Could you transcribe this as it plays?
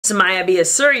Somebody be a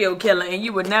serial killer and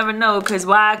you would never know. Cause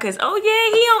why? Cause oh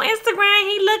yeah, he on Instagram,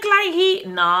 he look like he.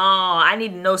 No, I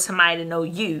need to know somebody to know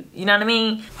you. You know what I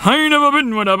mean? I ain't never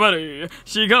been with a buddy.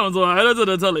 She comes right to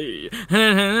the telly.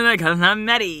 Cause I'm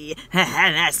Maddie.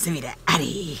 Nice to meet her,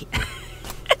 Addie.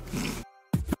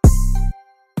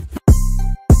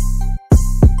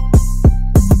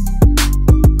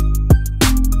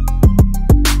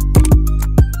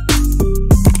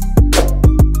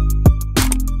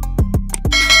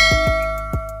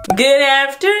 Good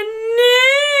afternoon.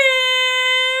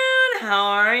 How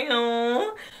are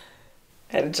you?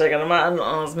 Had to check out my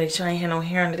underarms, make sure I ain't had no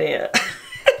hair under there.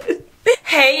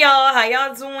 Hey y'all, how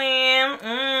y'all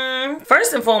doing?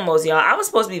 First and foremost, y'all, I was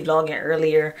supposed to be vlogging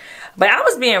earlier, but I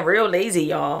was being real lazy,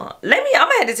 y'all. I'm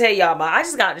gonna have to tell y'all about. I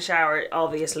just got in the shower,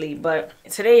 obviously, but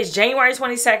today is January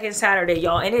 22nd, Saturday,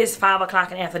 y'all, and it is 5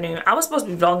 o'clock in the afternoon. I was supposed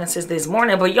to be vlogging since this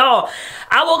morning, but y'all,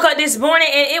 I woke up this morning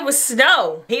and it was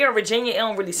snow. Here in Virginia, it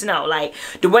don't really snow. Like,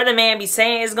 the weatherman be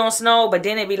saying it's gonna snow, but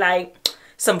then it be like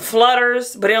some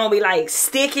flutters, but it don't be like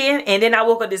sticking. And then I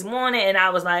woke up this morning and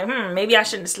I was like, maybe I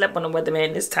shouldn't have slept on the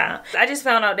weatherman this time. I just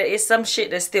found out that it's some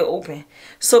shit that's still open.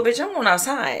 So bitch, I'm going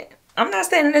outside. I'm not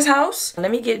staying in this house.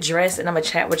 Let me get dressed and I'm gonna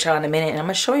chat with y'all in a minute and I'm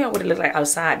gonna show y'all what it look like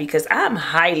outside because I'm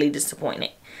highly disappointed.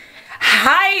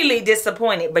 Highly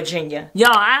disappointed, Virginia.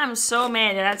 Y'all, I am so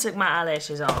mad that I took my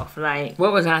eyelashes off. Like,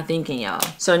 what was I thinking, y'all?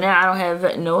 So now I don't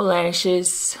have no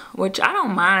lashes, which I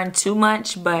don't mind too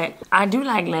much, but I do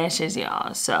like lashes,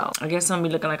 y'all. So I guess I'm gonna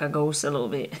be looking like a ghost a little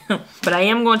bit. But I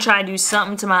am gonna try to do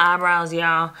something to my eyebrows,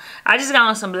 y'all. I just got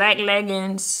on some black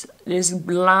leggings, this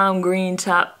lime green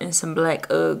top, and some black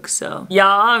Uggs. So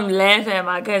y'all, I'm laughing at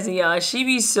my cousin, y'all. She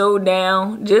be so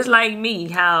down, just like me,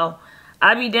 how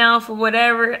I be down for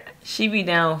whatever, she be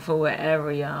down for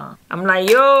whatever, y'all. I'm like,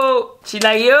 yo. She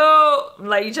like, yo. I'm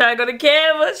like, you trying to go to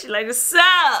Canada? She like, what's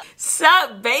up? What's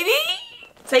up, baby?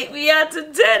 Take me out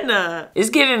to dinner. It's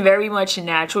giving very much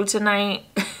natural tonight.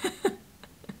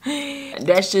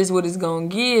 That's just what it's gonna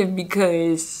give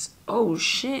because, oh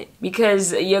shit.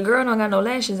 Because your girl don't got no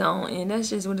lashes on and that's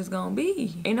just what it's gonna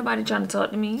be. Ain't nobody trying to talk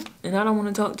to me and I don't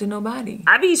want to talk to nobody.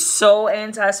 I be so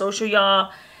antisocial,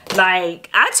 y'all. Like,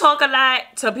 I talk a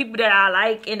lot to people that I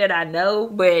like and that I know,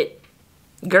 but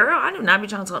girl, I do not be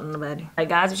trying to talk to nobody. Like,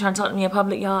 guys be trying to talk to me in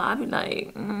public, y'all. I be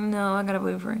like, no, I got a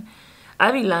boyfriend.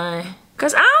 I be lying.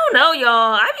 Cause I don't know,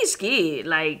 y'all. I be scared.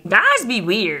 Like, guys be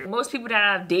weird. Most people that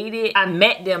I've dated, I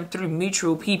met them through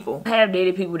mutual people. I have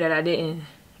dated people that I didn't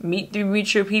meet through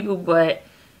mutual people, but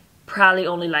probably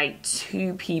only like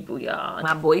 2 people, y'all.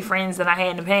 My boyfriends that I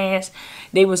had in the past,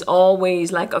 they was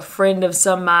always like a friend of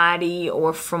somebody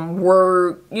or from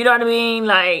work. You know what I mean?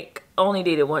 Like, only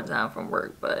did it one time from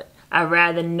work, but I'd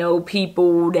rather know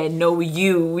people that know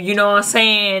you. You know what I'm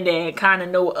saying? That kind of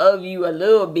know of you a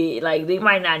little bit. Like, they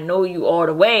might not know you all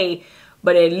the way,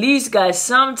 but at least got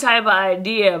some type of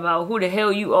idea about who the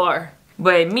hell you are.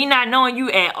 But me not knowing you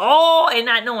at all and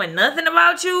not knowing nothing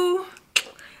about you,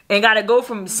 and gotta go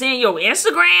from seeing your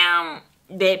Instagram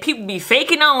that people be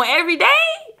faking on every day?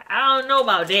 I don't know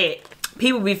about that.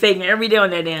 People be faking every day on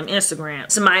that damn Instagram.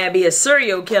 Somebody be a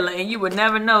serial killer and you would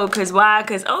never know. Cause why?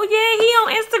 Cause oh yeah, he on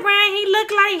Instagram, he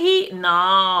look like he. No,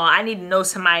 I need to know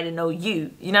somebody to know you.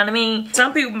 You know what I mean?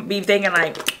 Some people be thinking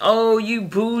like, oh, you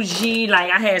bougie.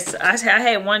 Like I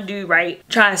had one dude, right,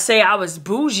 trying to say I was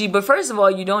bougie. But first of all,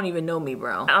 you don't even know me,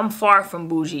 bro. I'm far from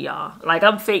bougie, y'all. Like,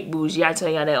 I'm fake bougie. I tell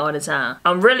y'all that all the time.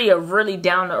 I'm really a really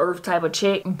down to earth type of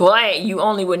chick. But you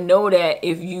only would know that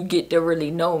if you get to really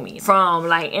know me. From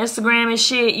like Instagram and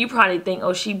shit, you probably think,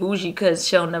 oh, she bougie because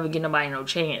she'll never get nobody no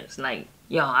chance. Like,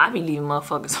 y'all, I be leaving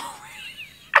motherfuckers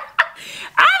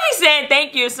I be saying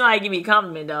thank you if somebody give me a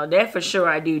compliment, though. That for sure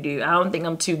I do. I don't think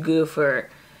I'm too good for,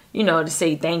 you know, to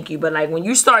say thank you. But like, when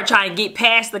you start trying to get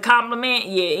past the compliment,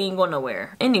 yeah, it ain't going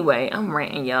nowhere. Anyway, I'm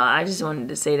ranting, y'all. I just wanted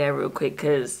to say that real quick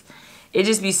because it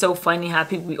just be so funny how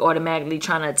people be automatically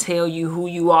trying to tell you who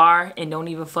you are and don't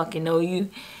even fucking know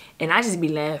you. And I just be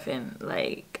laughing.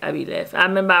 Like, I be laughing. I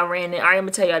remember I ran in. I'm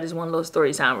gonna tell y'all this one little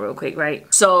story time real quick, right?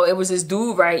 So it was this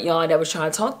dude, right, y'all, that was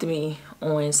trying to talk to me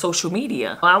on social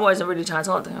media. I wasn't really trying to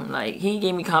talk to him. Like, he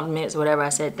gave me compliments, whatever. I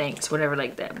said thanks, whatever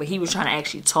like that. But he was trying to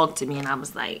actually talk to me, and I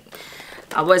was like,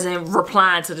 I wasn't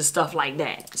replying to the stuff like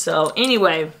that. So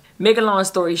anyway, make a long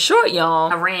story short,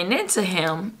 y'all, I ran into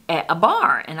him at a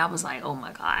bar, and I was like, oh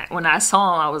my God. When I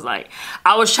saw him, I was like,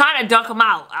 I was trying to duck him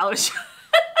out.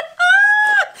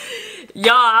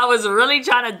 Y'all, I was really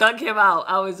trying to duck him out.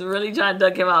 I was really trying to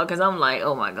duck him out because I'm like,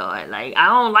 oh my God. Like, I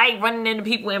don't like running into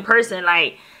people in person.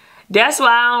 Like, that's why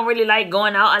I don't really like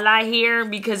going out a lot here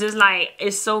because it's like,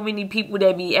 it's so many people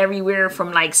that be everywhere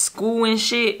from like school and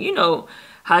shit. You know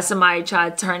how somebody try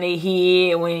to turn their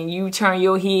head. When you turn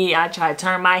your head, I try to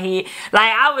turn my head.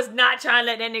 Like, I was not trying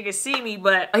to let that nigga see me,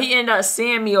 but he ended up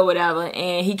seeing me or whatever,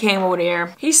 and he came over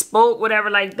there. He spoke, whatever,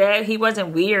 like that. He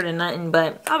wasn't weird or nothing,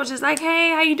 but I was just like,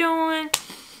 hey, how you doing?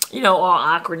 You know, all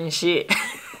awkward and shit.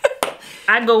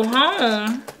 I go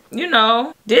home, you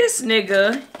know, this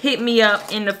nigga hit me up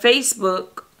in the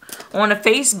Facebook, on the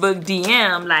Facebook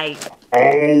DM, like,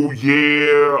 oh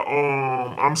yeah,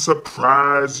 I'm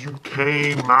surprised you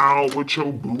came out with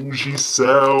your bougie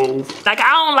self. Like,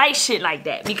 I don't like shit like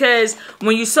that, because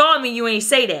when you saw me, you ain't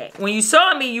say that. When you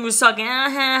saw me, you was talking,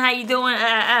 how you doing,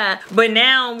 But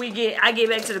now I get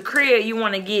back to the crib, you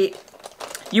want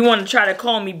to try to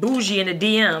call me bougie in the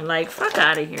DM. Like, fuck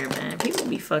out of here, man. People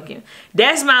be fucking.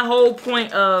 That's my whole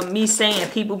point of me saying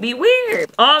people be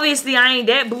weird. Obviously, I ain't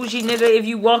that bougie, nigga. If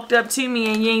you walked up to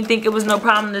me and you ain't think it was no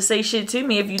problem to say shit to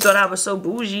me, if you thought I was so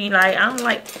bougie, like, I don't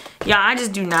like, y'all, I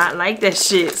just do not like that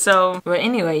shit. So, but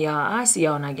anyway, y'all, I'll see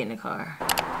y'all when I get in the car.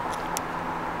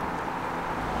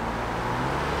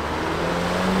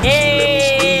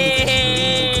 Hey!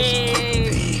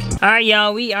 Alright,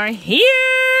 y'all, we are here.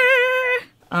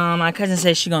 My cousin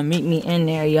said she gonna meet me in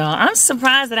there, y'all. I'm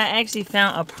surprised that I actually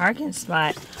found a parking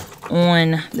spot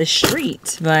on the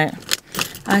street, but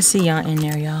I see y'all in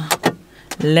there, y'all.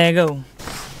 Let go.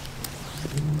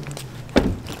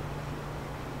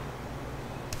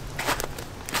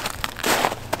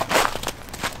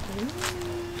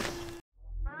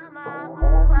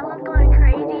 Marquell going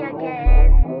crazy again.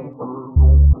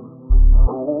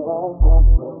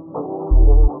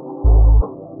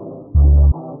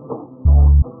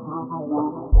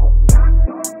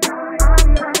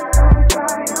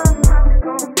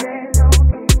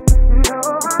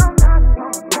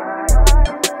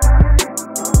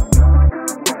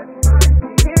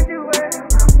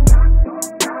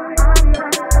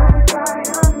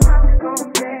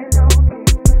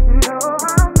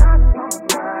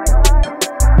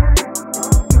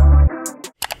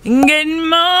 Good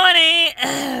morning.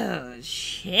 Oh,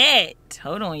 shit.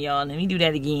 Hold on, y'all. Let me do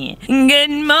that again. Good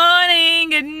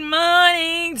morning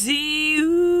to you.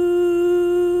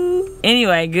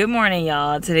 Anyway, good morning,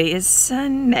 y'all. Today is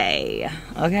Sunday.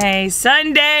 Okay,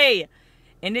 Sunday.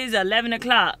 And it is 11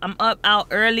 o'clock. I'm up out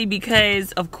early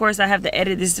because, of course, I have to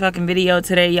edit this fucking video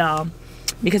today, y'all.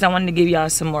 Because I wanted to give y'all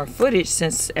some more footage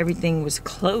since everything was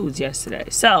closed yesterday.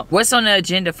 So, what's on the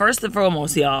agenda? First and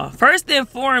foremost, y'all. First and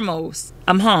foremost,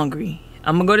 I'm hungry.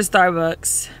 I'm gonna go to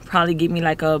Starbucks. Probably get me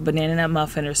like a banana nut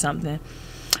muffin or something.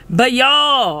 But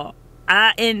y'all,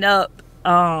 I end up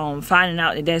finding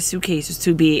out that that suitcase was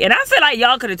too big. And I feel like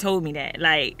y'all could have told me that.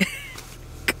 Like,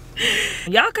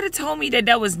 y'all could have told me that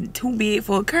that was too big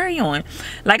for a carry-on.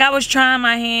 Like, I was trying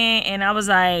my hand and I was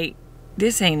like,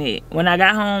 this ain't it. When I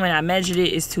got home and I measured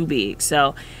it, it's too big.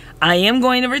 So I am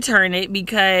going to return it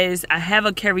because I have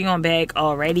a carry-on bag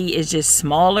already. It's just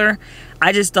smaller.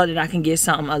 I just thought that I can get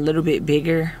something a little bit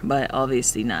bigger, but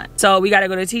obviously not. So we got to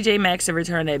go to TJ Maxx to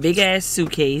return that big ass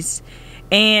suitcase.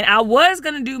 And I was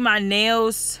going to do my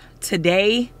nails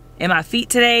today and my feet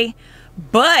today,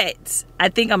 but I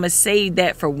think I'm gonna save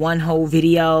that for one whole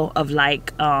video of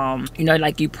like, you know,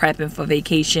 like you prepping for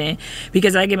vacation,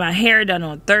 because I get my hair done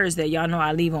on Thursday. Y'all know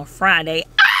I leave on Friday.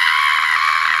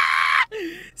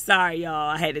 Sorry, y'all,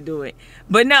 I had to do it.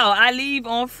 But no, I leave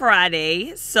on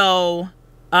Friday. So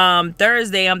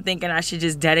Thursday, I'm thinking I should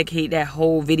just dedicate that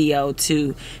whole video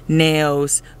to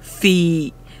nails,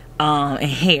 feet, and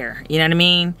hair. You know what I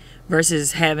mean?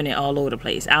 Versus having it all over the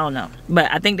place. I don't know,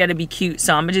 but I think that'd be cute.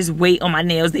 So I'm gonna just wait on my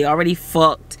nails. They already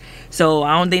fucked, so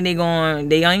I don't think they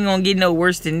ain't gonna get no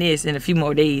worse than this in a few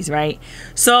more days, right?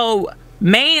 So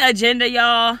main agenda,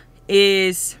 y'all,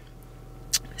 is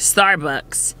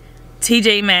Starbucks,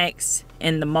 TJ Maxx,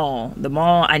 and the mall. The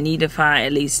mall, I need to find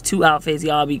at least 2 outfits,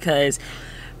 y'all, because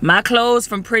my clothes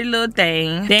from Pretty Little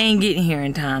Thing, they ain't getting here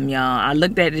in time, y'all. I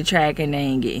looked at the track and they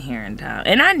ain't getting here in time.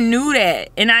 And I knew that.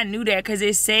 And I knew that because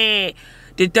it said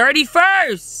the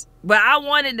 31st. But I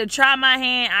wanted to try my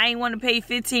hand. I ain't want to pay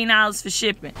 $15 for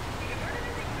shipping.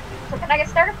 So can I get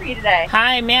started for you today?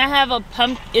 Hi, may I have a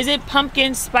is it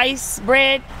pumpkin spice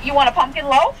bread? You want a pumpkin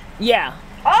loaf? Yeah.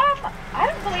 I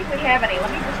don't believe we have any. Let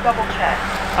me just double check.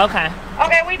 Okay.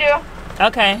 Okay, we do.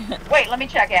 Okay. Wait, let me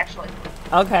check actually.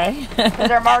 Okay. Because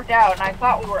they're marked out, and I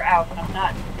thought we were out, but I'm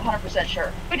not 100%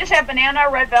 sure. We just have banana,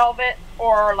 red velvet,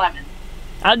 or lemon.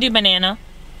 I'll do banana.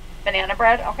 Banana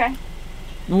bread, okay.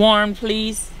 Warm,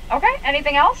 please. Okay,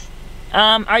 anything else?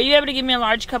 Are you able to give me a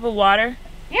large cup of water?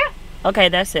 Yeah. Okay,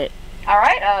 that's it. All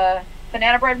right,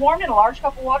 banana bread warmed in a large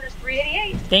cup of water is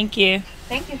 $3.88. Thank you.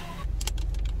 Thank you.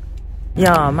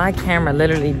 Y'all, my camera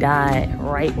literally died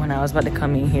right when I was about to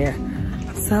come in here.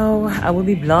 So I will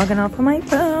be vlogging off of my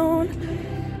phone.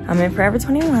 I'm in Forever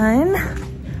 21,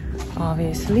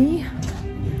 obviously.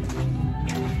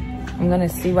 I'm gonna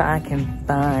see what I can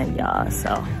find, y'all,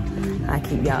 so I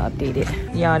keep y'all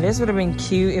updated. Y'all, this would have been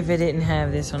cute if it didn't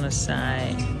have this on the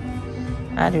side.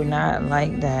 I do not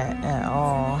like that at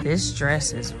all. This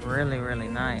dress is really, really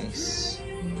nice.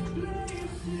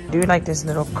 I do like this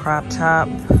little crop top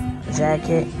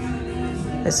jacket.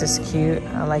 This is cute.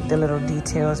 I like the little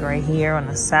details right here on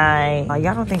the side.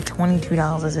 Y'all don't think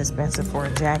 $22 is expensive for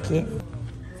a jacket?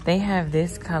 They have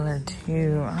this color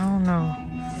too. I don't know.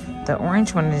 The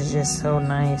orange one is just so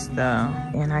nice though.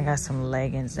 And I got some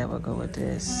leggings that will go with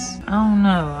this. I don't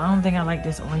know. I don't think I like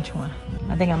this orange one.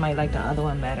 I think I might like the other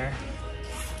one better.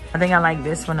 I think I like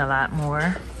this one a lot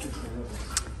more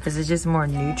because it's just more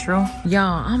neutral.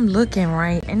 Y'all, I'm looking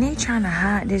right and they trying to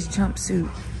hide this jumpsuit.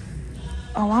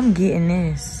 Oh, I'm getting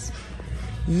this.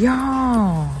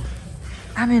 Y'all,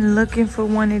 I've been looking for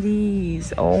one of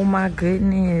these. Oh my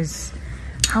goodness.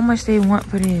 How much they want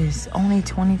for this? Only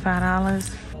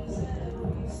 $25?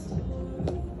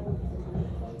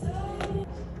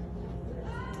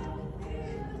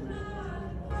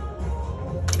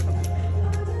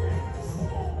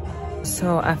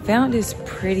 So I found this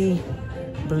pretty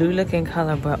blue looking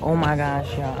color, but oh my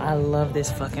gosh, y'all, I love this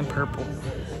fucking purple.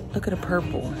 Look at the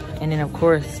purple. And then of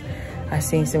course, I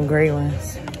seen some gray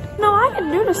ones. No, I can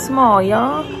do the small,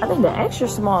 y'all. I think the extra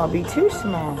small be too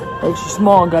small. Extra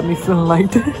small got me feeling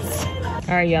like this.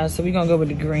 All right, y'all, so we're gonna go with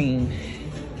the green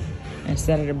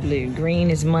instead of the blue. Green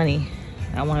is money.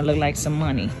 I wanna look like some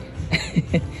money.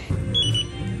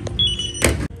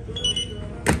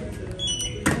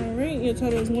 Your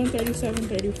total is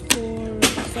 $137.34,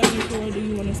 $74. Do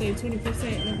you want to save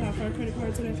 20% and apply for a credit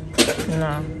card today?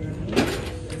 No.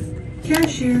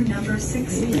 Cashier number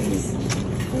 6, please.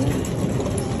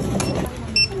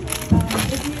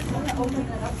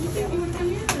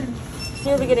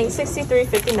 You'll be getting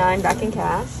 $63.59 back in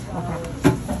cash. Okay.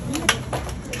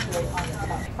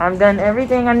 I've done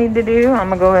everything I need to do. I'm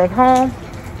gonna go back home.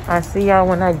 I'll see y'all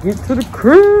when I get to the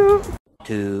crib.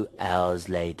 2 hours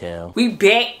later. We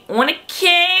back on the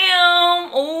cam.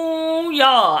 Oh,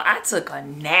 y'all, I took a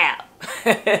nap.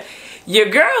 Your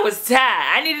girl was tired.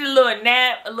 I needed a little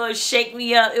nap, a little shake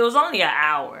me up. It was only an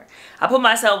hour. I put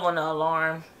myself on the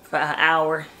alarm for an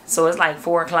hour, so it's like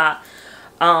 4 o'clock.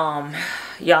 Y'all,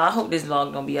 I hope this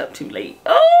vlog don't be up too late.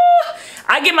 Oh,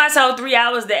 I give myself 3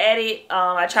 hours to edit.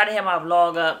 I try to have my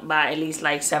vlog up by at least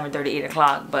like 7:30, 8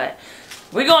 o'clock, but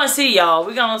we're gonna see, y'all.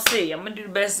 We're gonna see. I'm gonna do the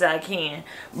best I can.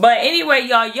 But anyway,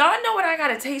 y'all know what I got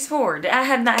a taste for that I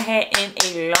have not had in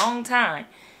a long time.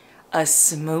 A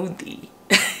smoothie.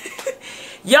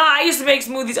 Y'all, I used to make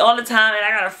smoothies all the time, and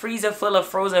I got a freezer full of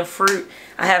frozen fruit.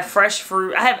 I have fresh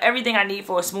fruit. I have everything I need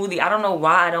for a smoothie. I don't know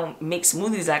why I don't make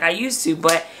smoothies like I used to,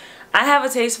 but I have a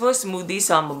taste for a smoothie,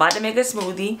 so I'm about to make a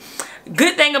smoothie.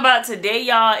 Good thing about today,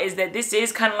 y'all, is that this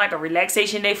is kind of like a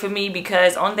relaxation day for me,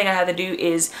 because the only thing I have to do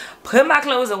is put my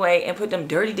clothes away and put them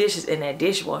dirty dishes in that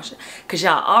dishwasher. Because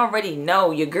y'all already know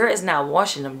your girl is not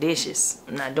washing them dishes.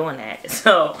 I'm not doing that.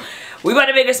 So we about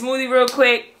to make a smoothie real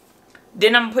quick.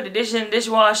 Then I'm gonna put the dish in the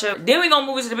dishwasher. Then we gonna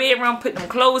move into the bedroom, put them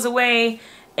clothes away.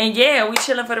 And yeah, we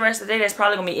chilling for the rest of the day. That's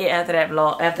probably gonna be it after that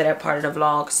vlog, after that part of the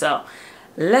vlog. So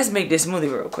let's make this smoothie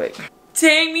real quick.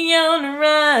 Take me on a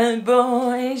ride,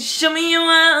 boy. Show me your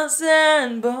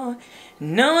outside, boy.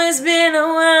 Know it's been a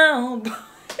while, boy.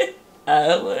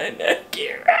 I wanna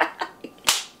get right.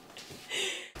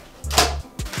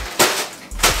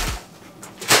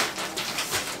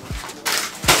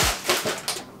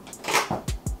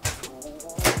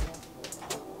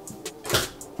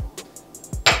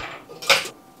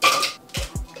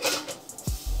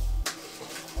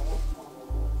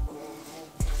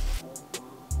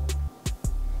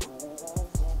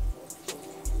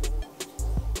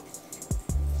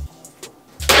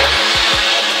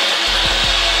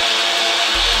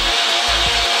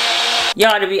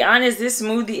 Y'all, to be honest, this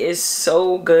smoothie is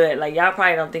so good. Like, y'all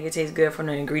probably don't think it tastes good from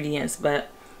the ingredients,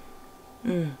 but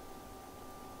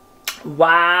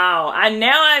wow.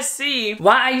 Now I see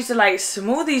why I used to like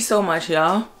smoothies so much,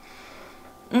 y'all.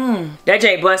 That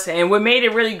J bustin'. And what made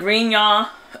it really green, y'all,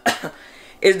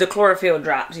 is the chlorophyll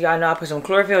drops. Y'all know I put some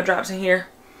chlorophyll drops in here.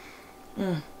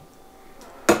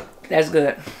 That's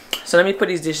good. So let me put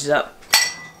these dishes up.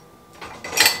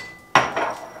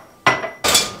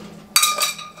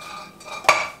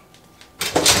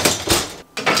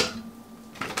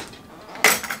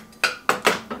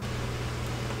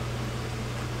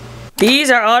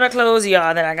 These are all the clothes,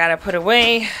 y'all, that I gotta put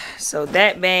away. So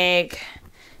that bag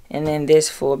And then this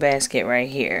full basket right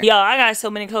here. Y'all, I got so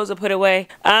many clothes to put away.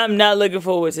 I'm not looking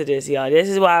forward to this, y'all. This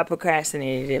is why I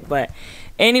procrastinated it. But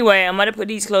anyway, I'm gonna put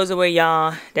these clothes away,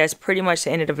 y'all. That's pretty much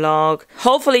the end of the vlog.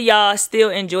 Hopefully, y'all still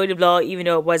enjoyed the vlog, even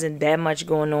though it wasn't that much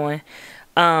going on.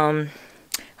 I'm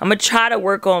gonna try to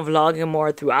work on vlogging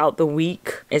more throughout the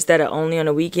week instead of only on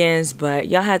the weekends. But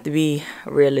y'all have to be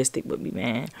realistic with me,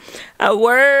 man. I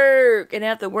work, and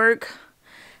after work,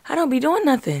 I don't be doing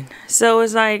nothing. So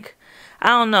it's like, I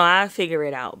don't know. I'll figure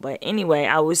it out. But anyway,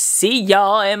 I will see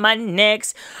y'all in my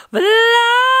next vlog.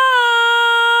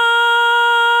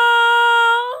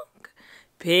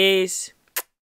 Peace.